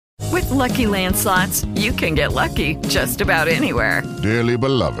Lucky Land Slots, you can get lucky just about anywhere. Dearly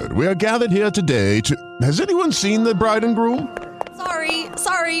beloved, we are gathered here today to... Has anyone seen the bride and groom?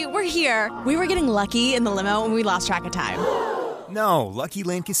 Sorry, we're here. We were getting lucky in the limo and we lost track of time. No, Lucky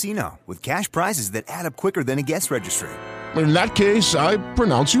Land Casino, with cash prizes that add up quicker than a guest registry. In that case, I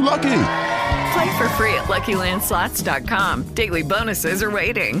pronounce you lucky. Play for free at LuckyLandSlots.com. Daily bonuses are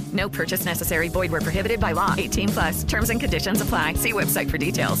waiting. No purchase necessary. Void where prohibited by law. 18+. Terms and conditions apply. See website for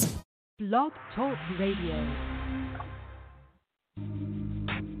details. Blog Talk Radio.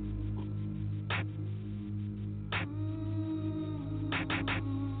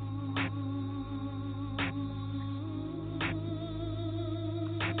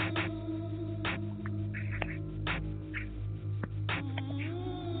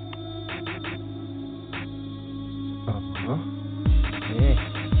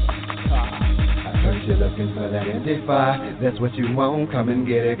 You're looking for that Endie fire. That's what you want, come and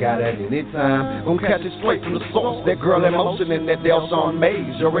get it, got it anytime. Gonna catch it straight from the source, that girl in motion in that Delson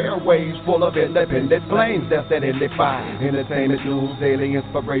maze. Your airwaves full of independent flames, that's that Endie fire. Entertainment news, daily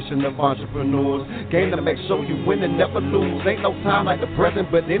inspiration of entrepreneurs. Game to make sure you win and never lose. Ain't no time like the present,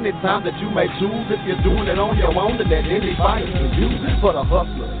 but any time that you may choose. If you're doing it on your own, then that Endie fire is you. For the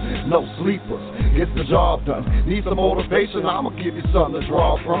hustlers, no sleepers, gets the job done. Need some motivation, I'ma give you something to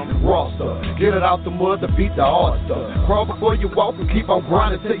draw from. Raw stuff, get it out the mud to beat the hard stuff. Crawl before you walk and keep on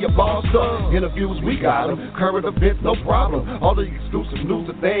grinding till you're bossed up. Interviews, we got them. Current events, no problem. All the exclusive news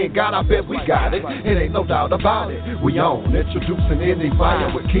that they ain't got, I bet we got it. It ain't no doubt about it. We on. Introducing Endie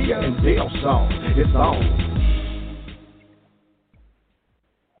Fire with Fiya and Dale Song. It's on.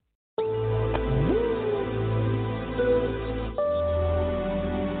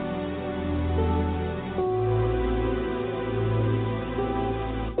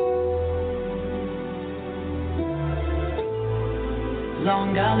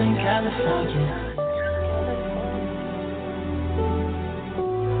 Long Island, California.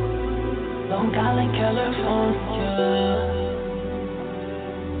 Long Island, California.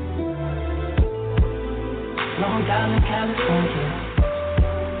 Long Island, California.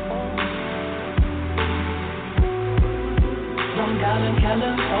 Long Island,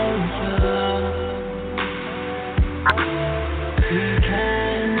 California. We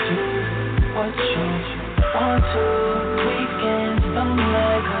can do what you want to. Weekends don't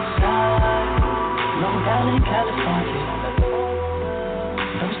let us out. Long Island, California.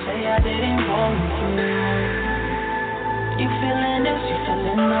 Don't say I didn't want you. You feeling this, you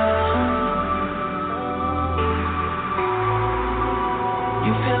feeling that.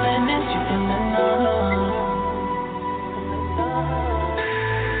 You feeling this, you feeling that.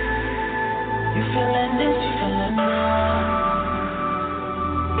 You feeling this, you feeling that.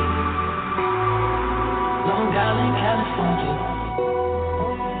 Long Island, California.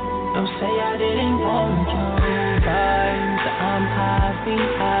 Don't say I didn't want you. Vibes, I'm high, be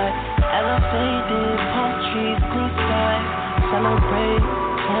high. Elevated, Palmtrees, blue sky. Celebrate,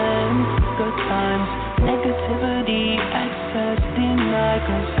 good times. Negativity, access, denied.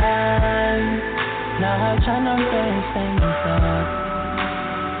 'Cause I'm not trying to raise things up.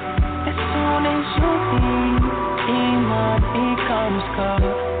 As soon as you leave, it becomes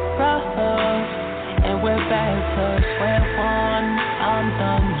corrupt. And we're back to square one. I'm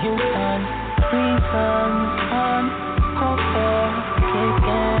done, you done. Reasons uncover.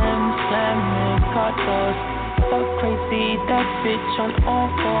 Kicking, slamming, car doors. Fuck crazy, that bitch on all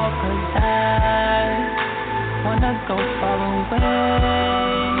four. 'Cause I wanna go far away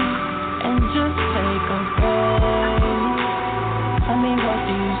and just take a break. Tell me, what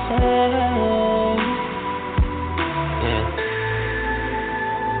do you say? Yeah.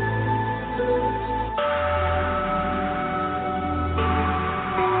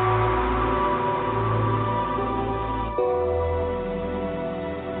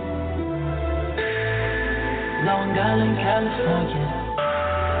 Long Island, California.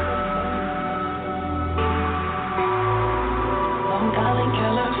 Long Island,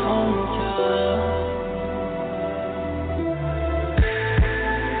 California.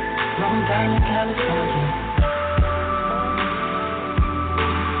 Long Island, California.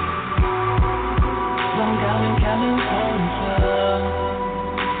 Long Island, California.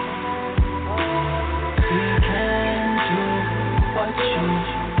 We can do what you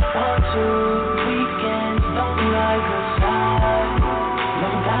want to. Weekends don't like us out.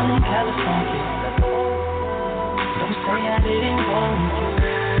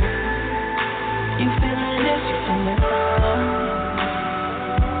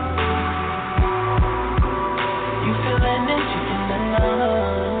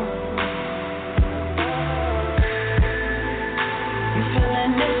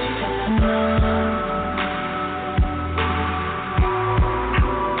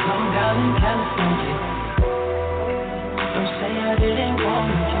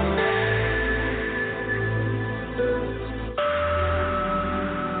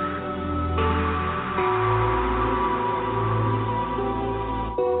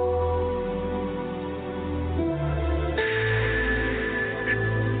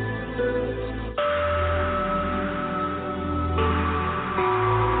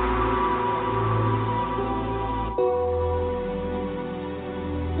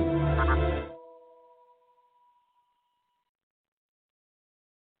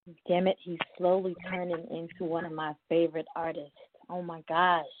 Damn it, he's slowly turning into one of my favorite artists. Oh my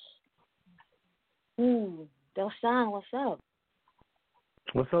gosh. Delson, what's up?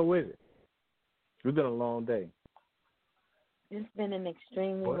 What's up with it? It's been a long day. It's been an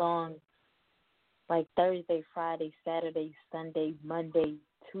extremely long, like Thursday, Friday, Saturday, Sunday, Monday,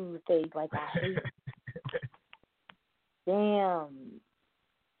 Tuesday. Like, I hate Damn.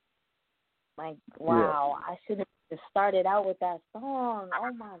 Like, wow. Yeah. I should have just started out with that song.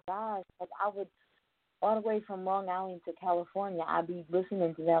 Oh, my gosh. Like, I would, all the way from Long Island to California, I'd be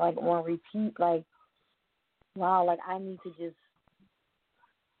listening to that, like, on repeat. Like, wow. Like, I need to just,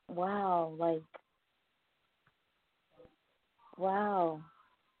 wow. Like, wow.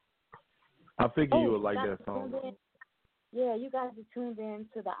 I figured you would like that song. Yeah, you guys are tuned in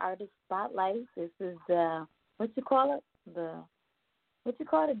to the Artist Spotlight. This is the, what you call it? The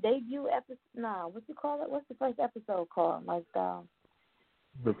debut episode? No, what you call it? What's the first episode called? Like,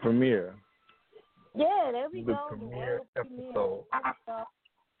 the premiere. Yeah, there we go. The premiere episode.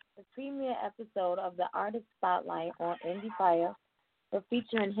 The premiere episode of the Artist Spotlight on Indie Fiya. We're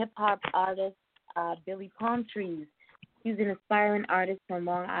featuring hip-hop artist Billypalmtrees. He's an aspiring artist from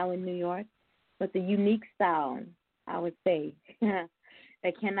Long Island, New York, with a unique style, I would say,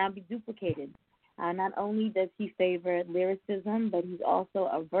 that cannot be duplicated. Not only does he favor lyricism, but he's also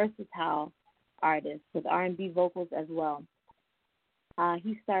a versatile artist with R&B vocals as well.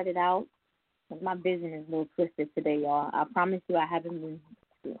 He started out, my vision is a little twisted today, y'all. I promise you I haven't been,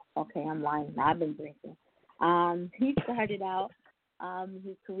 okay, I'm lying. I've been drinking. He started out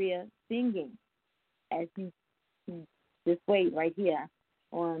his career singing, as you just wait right here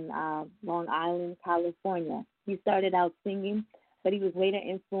on Long Island, California. He started out singing, but he was later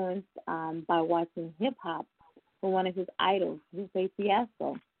influenced by watching hip-hop for one of his idols, Lupe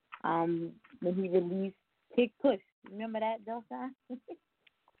Fiasco, when he released Kick Push. Remember that, Delson?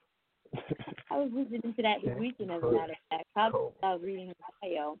 I was listening to that this weekend, as a matter of fact. I was reading his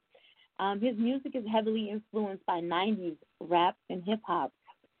bio. His music is heavily influenced by 90s rap and hip-hop.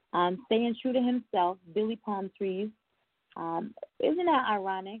 Staying true to himself, Billypalmtrees. Isn't that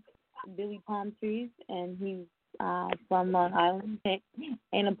ironic? Billypalmtrees, and he's from Long Island,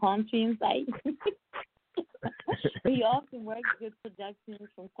 and a palm tree in sight. He often works with productions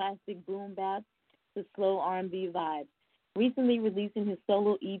from classic boom bap to slow R&B vibes. Recently releasing his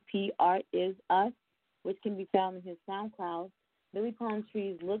solo EP, Art Is Us, which can be found in his SoundCloud,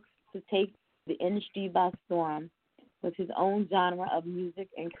 Billypalmtrees looks to take the industry by storm with his own genre of music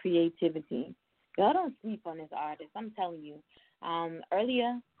and creativity. Y'all don't sleep on this artist, I'm telling you.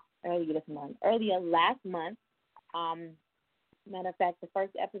 Earlier last month, matter of fact, the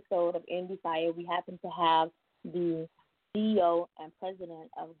first episode of Indie Fiya, we happened to have the CEO and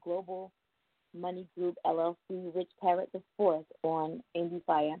president of Global Money Group LLC, Rich Parrott IV, on Indie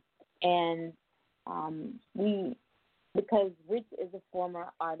Fiya, and because Rich is a former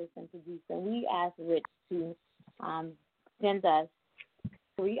artist and producer, we asked Rich to send us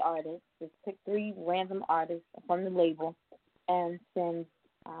 3 artists, just pick 3 random artists from the label, and send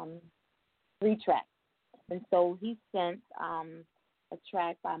 3 tracks. And so he sent a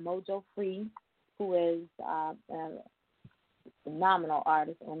track by Mojo Free, who is a phenomenal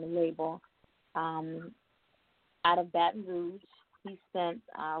artist on the label. Out of Baton Rouge, he sent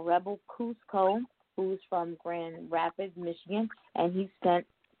Rebel Cusco, who's from Grand Rapids, Michigan, and he sent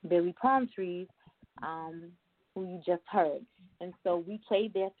Billypalmtrees, who you just heard. And so we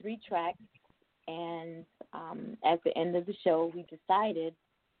played their 3 tracks, and at the end of the show, we decided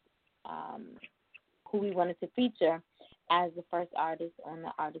who we wanted to feature as the first artist on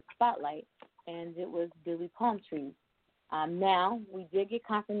the Artist Spotlight, and it was Billypalmtrees. Now, we did get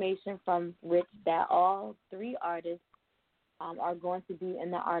confirmation from Rich that all 3 artists are going to be in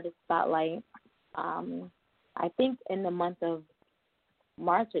the Artist Spotlight, I think in the month of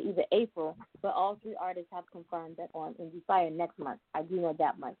March or either April, but all 3 artists have confirmed that on Indie Fiya next month. I do know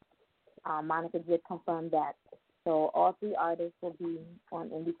that much. Monica did confirm that. So all 3 artists will be on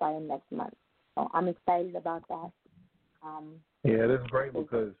Indie Fiya next month. So I'm excited about that. Yeah, that's great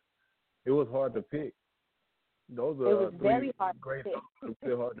because it was hard to pick. Those are very hard great to pick. songs. It was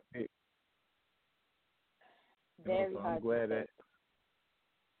still hard to pick. Very hard. I'm glad that.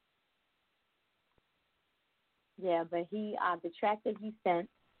 Yeah, but he the track that he sent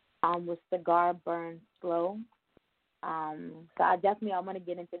was Cigar Burn Slow. So I want to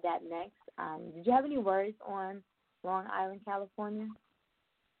get into that next. Did you have any words on Long Island, California?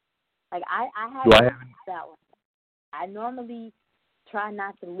 Like I had that one. I normally try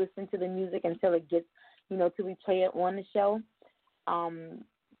not to listen to the music until it gets, till we play it on the show.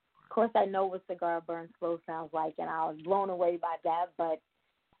 Of course, I know what Cigar Burn Slow sounds like, and I was blown away by that. But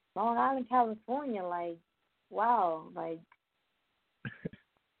Long Island, California, like, wow, like,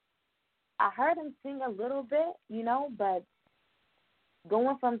 I heard him sing a little bit, but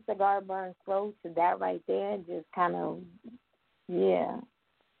going from Cigar Burn Slow to that right there, just kind of, yeah.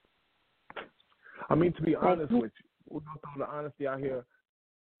 I mean, to be honest with you, we're going to throw the honesty out here.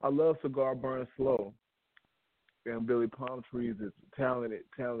 I love Cigar Burn Slow. And Billypalmtrees is a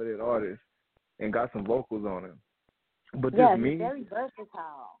talented artist and got some vocals on him. But just me, very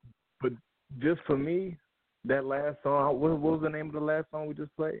versatile. But just for me, that last song, what was the name of the last song we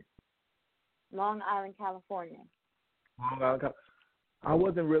just played? Long Island, California. Long Island,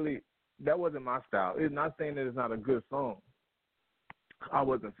 that wasn't my style. It's not saying that it's not a good song. I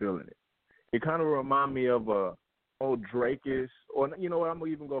wasn't feeling it. It kind of reminded me of a old Drake-ish, or you know what, I'm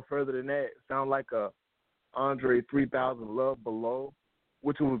going to even go further than that. Sound like a Andre 3000 Love Below,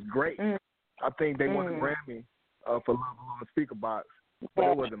 which was great. I think they won a Grammy for Love Below and Speaker Box, but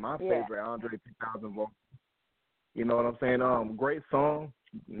it wasn't my favorite Andre 3000 vocal. You know what I'm saying? Great song,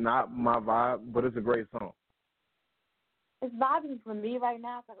 not my vibe, but it's a great song. It's vibing for me right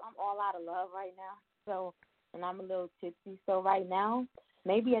now because I'm all out of love right now. So, and I'm a little tipsy. So right now,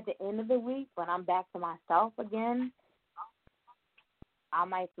 maybe at the end of the week when I'm back to myself again, I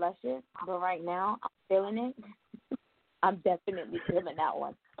might flush it. But right now, I'm feeling it. I'm definitely feeling that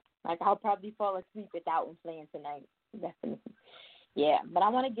one. Like, I'll probably fall asleep with that one playing tonight. Definitely. Yeah, but I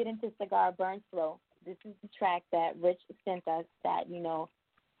want to get into Cigar Burn Slow. This is the track that Rich sent us that,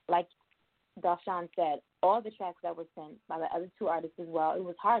 like Darshan said, all the tracks that were sent by the other two artists as well, it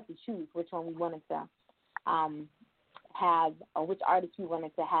was hard to choose which one we wanted to have, or which artist we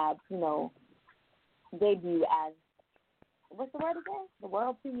wanted to have, debut as, what's the word again? The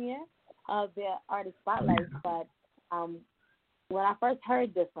world premiere of the artist spotlight. But when I first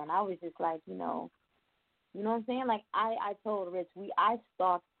heard this one, I was just like, you know what I'm saying? Like I told Rich, I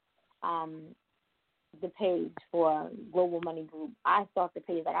stalked the page for Global Money Group. I stalked the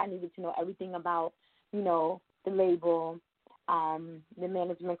page. Like, I needed to know everything about, the label, the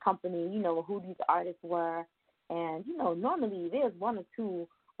management company, who these artists were. And, normally there's one or two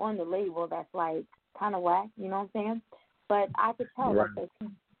on the label that's, like, kind of whack, you know what I'm saying? But I could tell that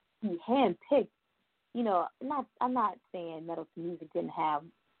he handpicked, I'm not saying Metal to Music didn't have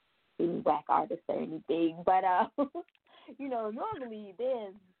any whack artists or anything, but, normally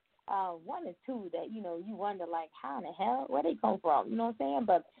there's one or two that, you wonder, like, how in the hell, where they come from, you know what I'm saying?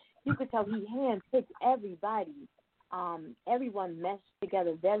 But you could tell he handpicked everybody. Everyone meshed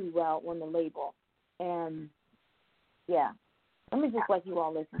together very well on the label. And, yeah, let me just let you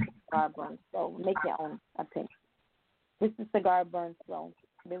all listen to Cigar Burn Slow. Make your own opinion. This is Cigar Burn Slow,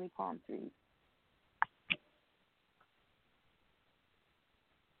 Billypalmtrees.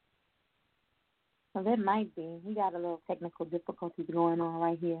 Well, there might be. We got a little technical difficulties going on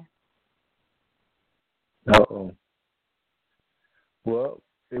right here. Uh-oh. Well,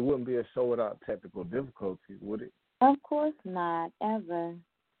 it wouldn't be a show without technical difficulties, would it? Of course not, ever.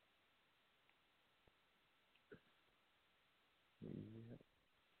 Yeah.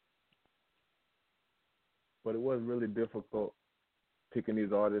 But it was really difficult picking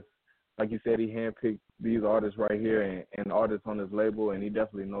these artists. Like you said, he handpicked these artists right here and artists on his label, and he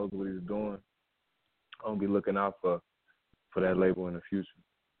definitely knows what he's doing. I'm going to be looking out for that label in the future,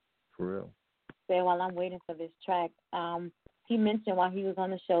 for real. Say, while I'm waiting for this track, he mentioned while he was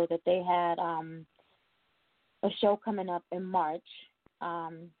on the show that they had a show coming up in March.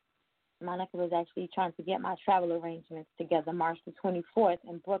 Monica was actually trying to get my travel arrangements together, March the 24th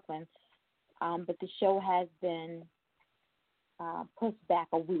in Brooklyn. But the show has been pushed back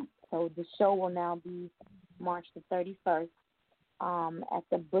a week. So the show will now be March the 31st at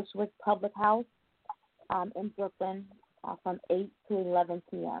the Bushwick Public House in Brooklyn from 8 to 11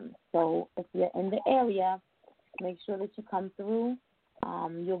 p.m. So if you're in the area, make sure that you come through.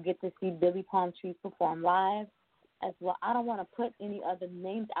 You'll get to see Billypalmtrees perform live as well. I don't want to put any other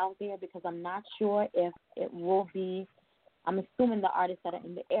names out there because I'm not sure if it will be. I'm assuming the artists that are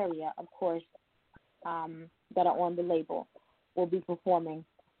in the area, of course, that are on the label will be performing.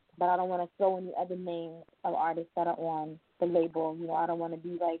 But I don't want to throw any other names of artists that are on the label. I don't want to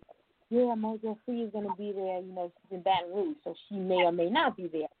be like, yeah, Mojo Free is going to be there. She's in Baton Rouge, so she may or may not be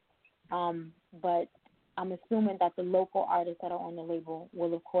there. But I'm assuming that the local artists that are on the label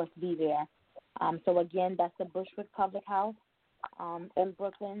will, of course, be there. So, again, that's the Bushwick Public House in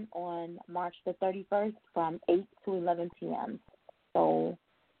Brooklyn on March the 31st from 8 to 11 p.m. So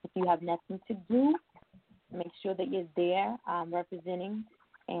if you have nothing to do, make sure that you're there representing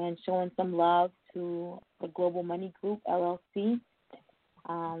and showing some love to the Global Money Group, LLC.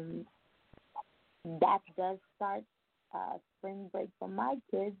 That does start spring break for my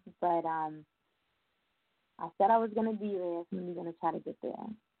kids, but I said I was going to be there, so I'm going to try to get there.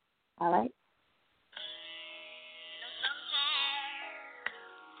 All right?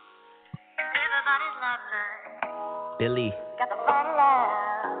 Billy.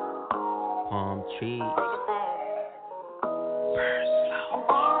 Palmtrees.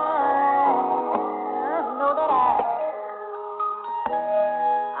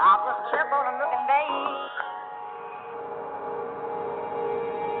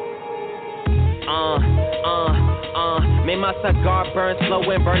 Made my cigar burn slow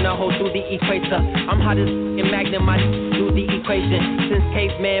and burn a hole through the equator. I'm hot as in Magnum, I do the equation. Since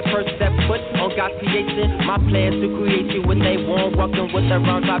caveman first step foot on God's creation, my plans to create you what they want. Walking with the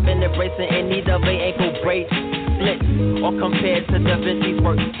rounds I've been embracing in need of a ankle brace. Split or compared to Da Vinci's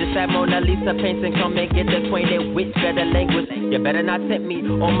work. Just that Mona Lisa paints and come and get acquainted with better language. You better not tempt me,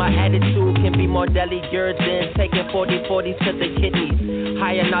 or my attitude can be more delicate than taking 40-40s to the kidneys.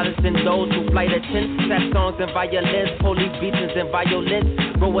 Higher knowledge than those who fly the tents. Sad songs and violins, police beatings and violence.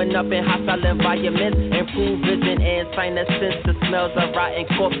 Growing up in hostile environments, improved vision and sinus sense. The smells of rotten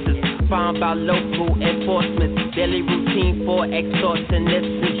corpses found by local enforcement. Daily routine for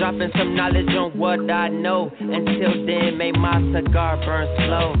extortionists and dropping some knowledge on what I know. Until then, make my cigar burn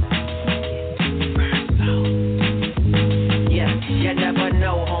slow. Yeah, you never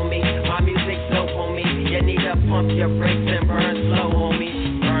know, homie. My music's dope, homie. You need to pump your brakes and burn slow,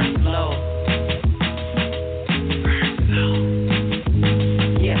 homie. Burn slow.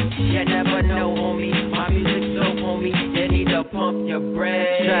 Yeah, you never know, homie. My music's dope, homie. You need to pump your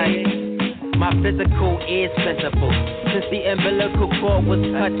brakes. My physical is plentiful. Since the umbilical cord was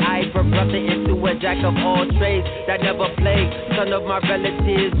cut, I erupted into a jack of all trades that never played. Son of my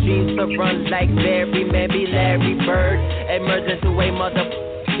relatives, dreams to run like Barry, maybe Larry Bird. Emerge into a mother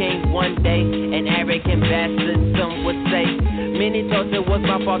king one day, an arrogant bastard, some would say. Many thought it was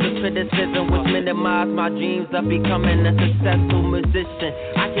my father's criticism, which minimized my dreams of becoming a successful musician.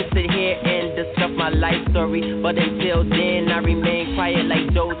 I can sit here and discuss my life story, but until then I remain quiet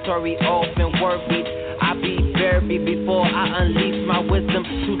like Joe Torre, often worried I be buried before I unleash my wisdom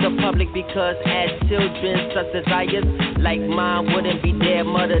to the public, because as children such desires like mine wouldn't be their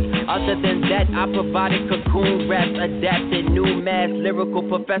mothers. Other than that, I provided cocoon raps, adapted new math, lyrical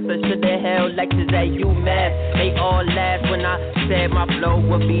professor should have held lectures at UMass. They all laughed when I said my flow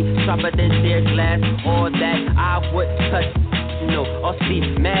would be sharper than sheer glass, or that I would touch or see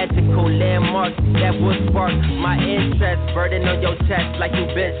magical landmarks that would spark my interest. Burden on your chest like you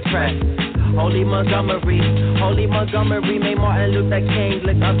bench press. Holy Montgomery made Martin Luther King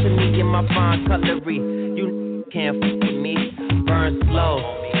look up to me in my fine cutlery. You can't f with me, burn slow.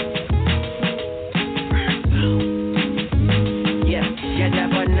 Yeah, you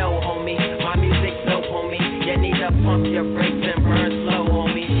never know, homie. My music's dope, homie. You need to pump your brakes and burn slow,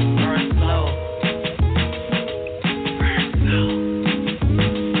 homie. Burn slow.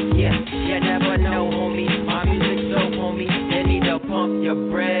 Yeah, you never know, homie. My music's dope, homie. You need to pump your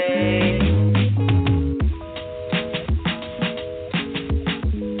brakes.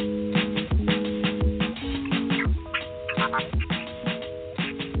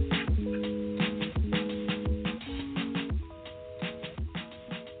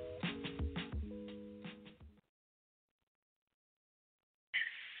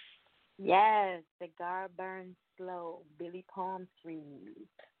 Yes, cigar burns slow. Billy Palmtrees.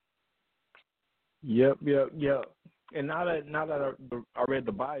 Yep. And now that I read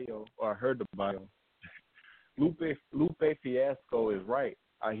the bio, or I heard the bio, Lupe Fiasco is right.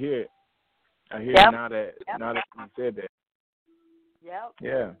 I hear it. It now that you said that. Yep.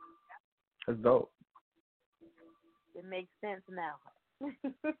 Yeah, that's dope. It makes sense now.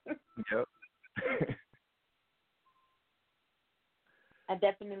 Yep. I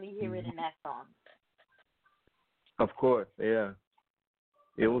definitely hear it in that song. Of course, yeah.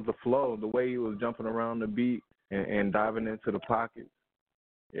 It was the flow, the way he was jumping around the beat and diving into the pockets.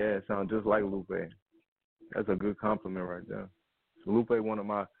 Yeah, it sounds just like Lupe. That's a good compliment right there. So Lupe, one of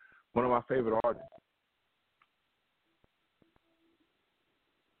my favorite artists.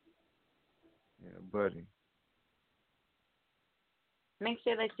 Yeah, buddy. Make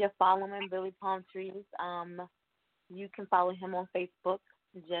sure that you're following Billy Palmtrees. You can follow him on Facebook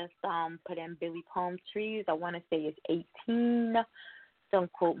just put in Billy Palmtrees. I want to say it's 18.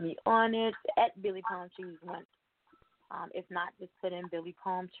 Don't quote me on it. At Billy Palmtrees once. If not, just put in Billy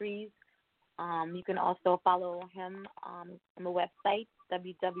Palmtrees. You can also follow him on the website,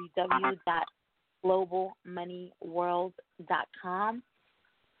 www.globalmoneyworld.com.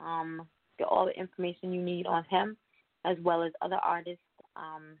 Get all the information you need on him, as well as other artists,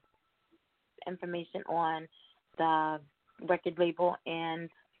 information on the record label and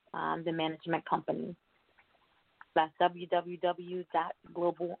the management company. That's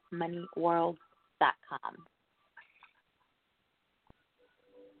www.globalmoneyworld.com.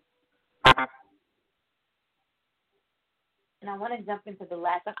 And I want to jump into the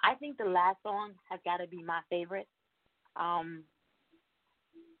last song. I think the last song has got to be my favorite. I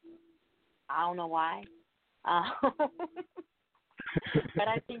don't know why. But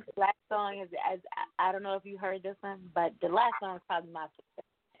I think the last song is, I don't know if you heard this one, but the last song is probably my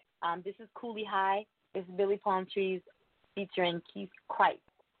favorite. This is Cooley High. This is Billy Palmtrees featuring Keith Christ.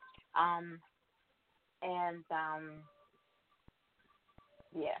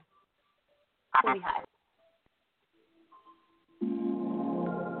 Yeah. Cooley High.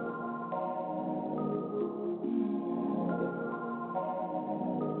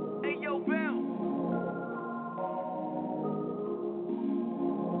 Hey, yo, Bill.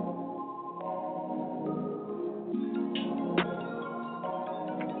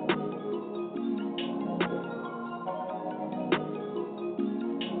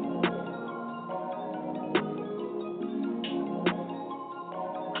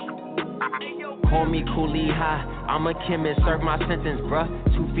 Call me Cooley High, I'm a chemist, serve my sentence, bruh.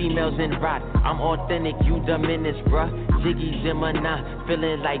 2 females in rot, I'm authentic, you diminished, bruh. Jiggy Gemini,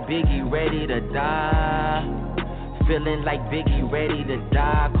 feeling like Biggie, ready to die. Feeling like Biggie, ready to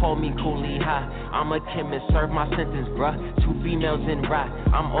die. Call me Cooley High, I'm a chemist, serve my sentence, bruh. 2 females in rot,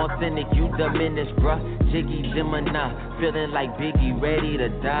 I'm authentic, you diminished, bruh. Jiggy Gemini, feeling like Biggie, ready to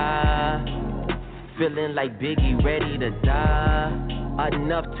die. Feeling like Biggie, ready to die.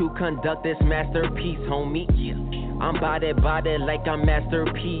 Enough to conduct this masterpiece, homie. Yeah. I'm body like I'm Master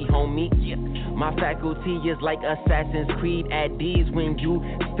P, homie. Yeah. My faculty is like Assassin's Creed at these. When you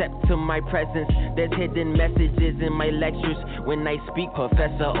step to my presence, there's hidden messages in my lectures. When I speak,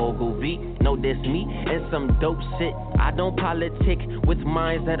 Professor Ogilvy, know this me and some dope shit. I don't politic with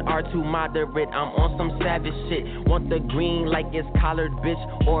minds that are too moderate. I'm on some savage shit. Want the green like it's collared,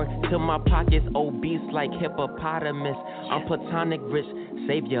 bitch, or till my pockets obese like hippopotamus. I'm platonic rich,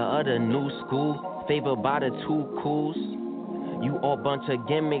 savior of the new school, favored by the 2 cools. You all bunch of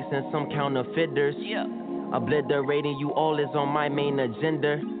gimmicks and some counterfeiters. Yeah. Obliterating you all is on my main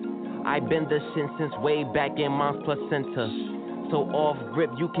agenda. I've been the shit since way back in mom's placenta. So off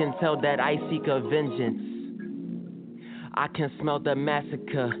grip, you can tell that I seek a vengeance. I can smell the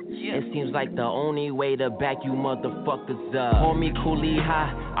massacre. Yeah. It seems like the only way to back you motherfuckers up. Call me Cooley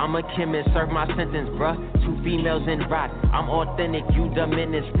High, I'm a chemist, serve my sentence, bruh. 2 females in rot, I'm authentic, you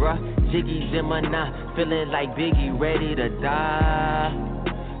diminished, bruh. Jiggy Gemini, feeling like Biggie, ready to die.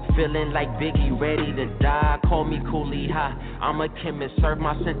 Feeling like Biggie, ready to die. Call me Cooley High, I'm a chemist, serve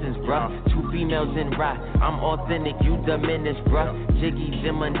my sentence, bruh. 2 females in rot, I'm authentic, you diminished, bruh. Jiggy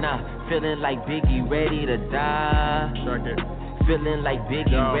Gemini, feeling like Biggie, ready to die. Feeling like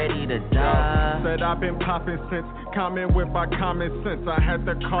Biggie, ready to die. Said I've been popping since comment with my common sense. I had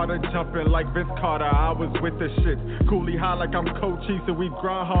the Carter jumping like Vince Carter. I was with the shit. Cooley High like I'm Coach Chiefs and we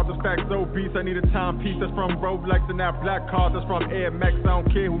grind hard to stack obese. I need a timepiece that's from Rolex and that black card that's from Air Max. I don't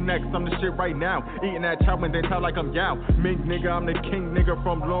care who next. I'm the shit right now. Eating that chow and then tell like I'm Yao. Mink nigga, I'm the king nigga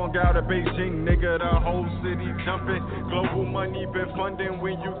from Long Out to Beijing nigga. The whole city jumping. Global money been funding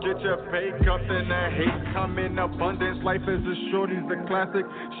when you get your pay cut. Then that hate come in abundance. Life is a shorty's the classic.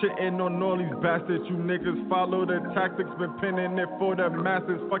 Shitting on all these bastards. You niggas follow the tactics. Been pinning it for the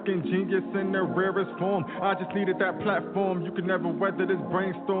masses. Fucking genius in the rarest form. I just needed that platform. You can never weather this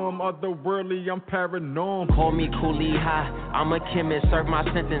brainstorm. Otherworldly, I'm paranormal. Call me Cooley High, I'm a chemist, serve my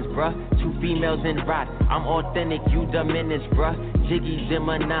sentence, bruh. 2 females in rot, I'm authentic, you diminished, bruh. Jiggy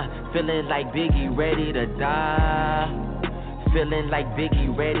Gemini, feeling like Biggie, ready to die. Feeling like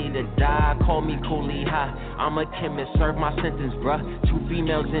Biggie, ready to die. Call me Cooley High, I'm a chemist, serve my sentence, bruh. 2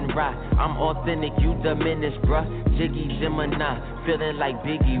 females in rot, I'm authentic, you diminished, bruh. Jiggy Gemini, feeling like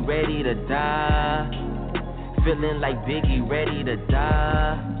Biggie, ready to die. Feeling like Biggie, ready to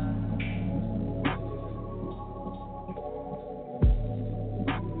die.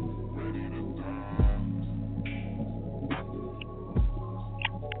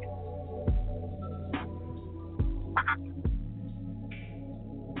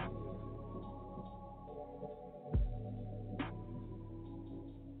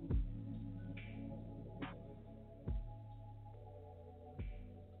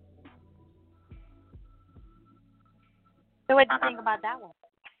 So what do you think about that one?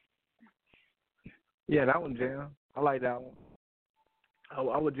 Yeah, that one jam. I like that one.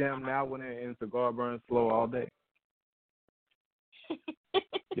 I would jam that one and Cigar Burn Slow all day.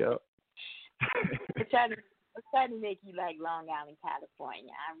 Yep. I'm trying to make you like Long Island,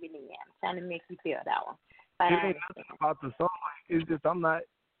 California. I really am. I'm trying to make you feel that one. But It ain't nothing about the song. It's just I'm not.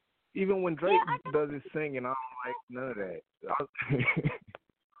 Even when Drake does his singing, I don't like none of that. I got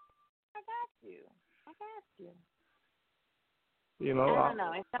you. You know, I don't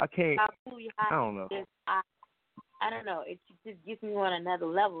know. I can't. I don't know. I don't know. It just gets me on another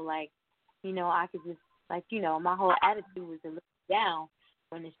level. Like, you know, I could just, like, you know, my whole attitude was a little down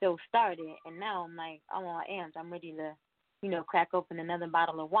when the show started, and now I'm like, I'm all amped. I'm ready to, you know, crack open another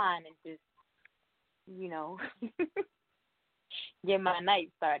bottle of wine and just, you know, get my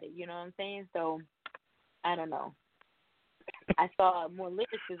night started. You know what I'm saying? So, I don't know. I saw more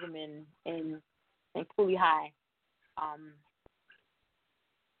lyricism in Cooley High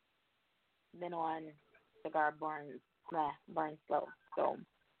than on Cigar Burn Slow. So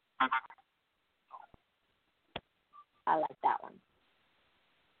I like that one.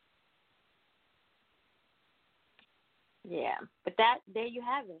 Yeah, but there you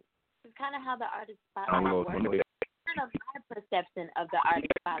have it. It's kind of how the artist spotlight works. Kind of my perception of the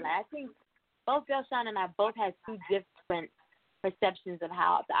artist spotlight. I think both Delshawn and I both had two different perceptions of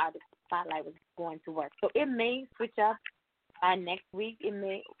how the artist spotlight was going to work. So it may switch up by next week. It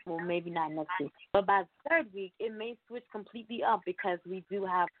may, well, maybe not next week, but by the third week, it may switch completely up because we do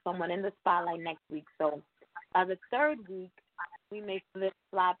have someone in the spotlight next week. So by the third week, we may flip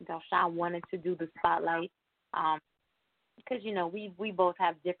flop. Delshawn wanted to do the spotlight. Because, you know, we both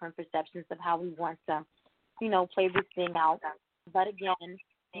have different perceptions of how we want to, you know, play this thing out. But again,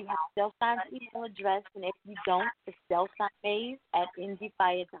 you have Delshawn's email address, and if you don't, it's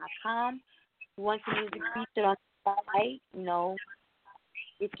delshawnmays@endifire.com. You want your music featured on the spotlight, you know,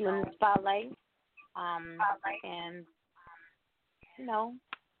 get you in the spotlight, and, you know,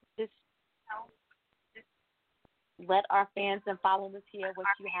 just let our fans and followers hear what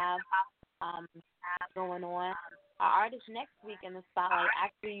you have going on. Our artist next week in the spotlight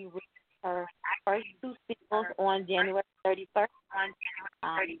actually released her first two singles on January 31st, kind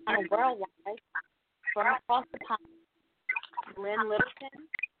of worldwide, from across the pond. Lynn Littleton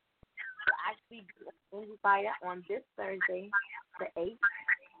will actually be on Fiya on this Thursday, the 8th.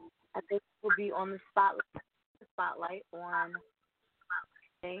 I think will be on the spotlight on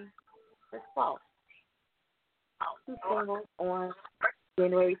Thursday, the 12th. Two singles on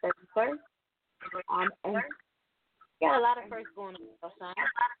January 31st. And we got a lot of firsts going on.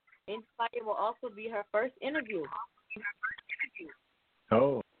 Endie Fiya will also be her first interview.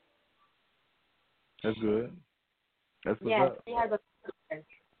 Oh, that's good. That's what's up.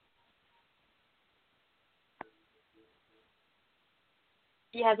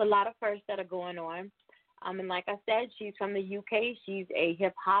 She has a lot of firsts that are going on. And like I said, she's from the UK. She's a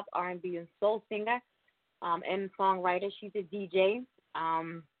hip hop, R&B, and soul singer and songwriter. She's a DJ.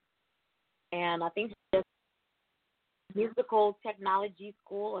 And I think she does musical technology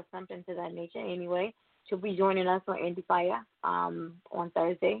school or something to that nature. Anyway, she'll be joining us on Endie Fiya on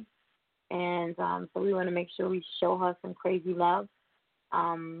Thursday. And so we want to make sure we show her some crazy love.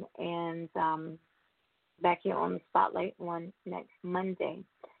 And back here on the spotlight on next Monday.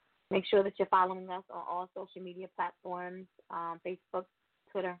 Make sure that you're following us on all social media platforms, Facebook,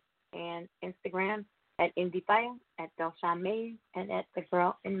 Twitter, and Instagram at Endie Fiya, at Delshawn Mays, and at The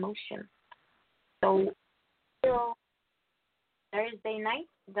Girl in Motion. So till Thursday night,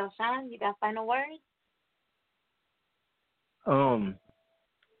 Delshawn, you got final words?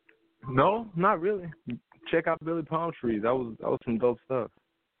 No, not really. Check out Billypalmtrees. That was some dope stuff.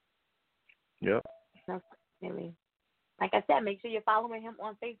 Yep. Definitely. Like I said, make sure you're following him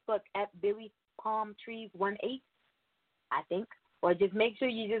on Facebook at Billypalmtrees18, I think. Or just make sure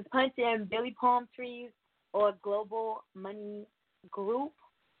you just punch in Billypalmtrees or Global Money Group.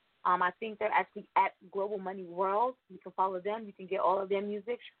 I think they're actually at Global Money World. You can follow them. You can get all of their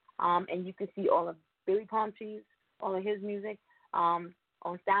music. And you can see all of Billypalmtrees, all of his music. On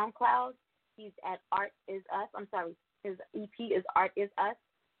SoundCloud, he's at Art Is Us. I'm sorry, his EP is Art Is Us.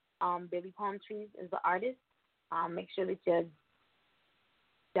 Billypalmtrees is the artist. Make sure that you're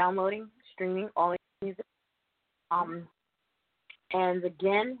downloading, streaming all his music. And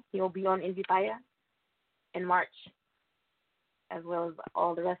again, he'll be on Endie Fiya in March, as well as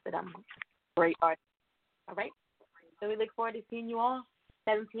all the rest of them great artists. All right? So we look forward to seeing you all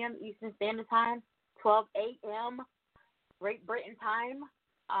 7 p.m. Eastern Standard Time, 12 a.m. Great Britain time,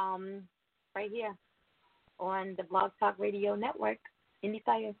 right here on the Blog Talk Radio Network, Endie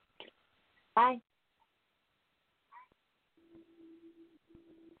Fiya. Bye.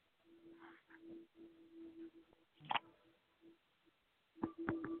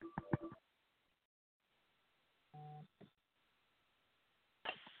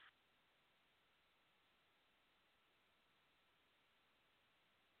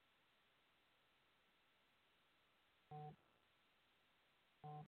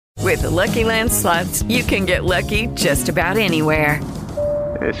 With the Lucky Land Slots, you can get lucky just about anywhere.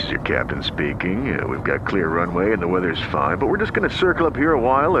 This is your captain speaking. We've got clear runway and the weather's fine, but we're just going to circle up here a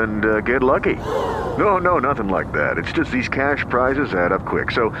while and get lucky. No, nothing like that. It's just these cash prizes add up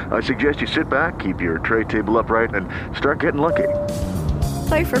quick. So I suggest you sit back, keep your tray table upright, and start getting lucky.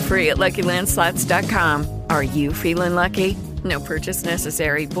 Play for free at LuckyLandSlots.com. Are you feeling lucky? No purchase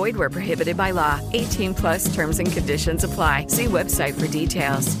necessary. Void where prohibited by law. 18+ terms and conditions apply. See website for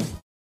details.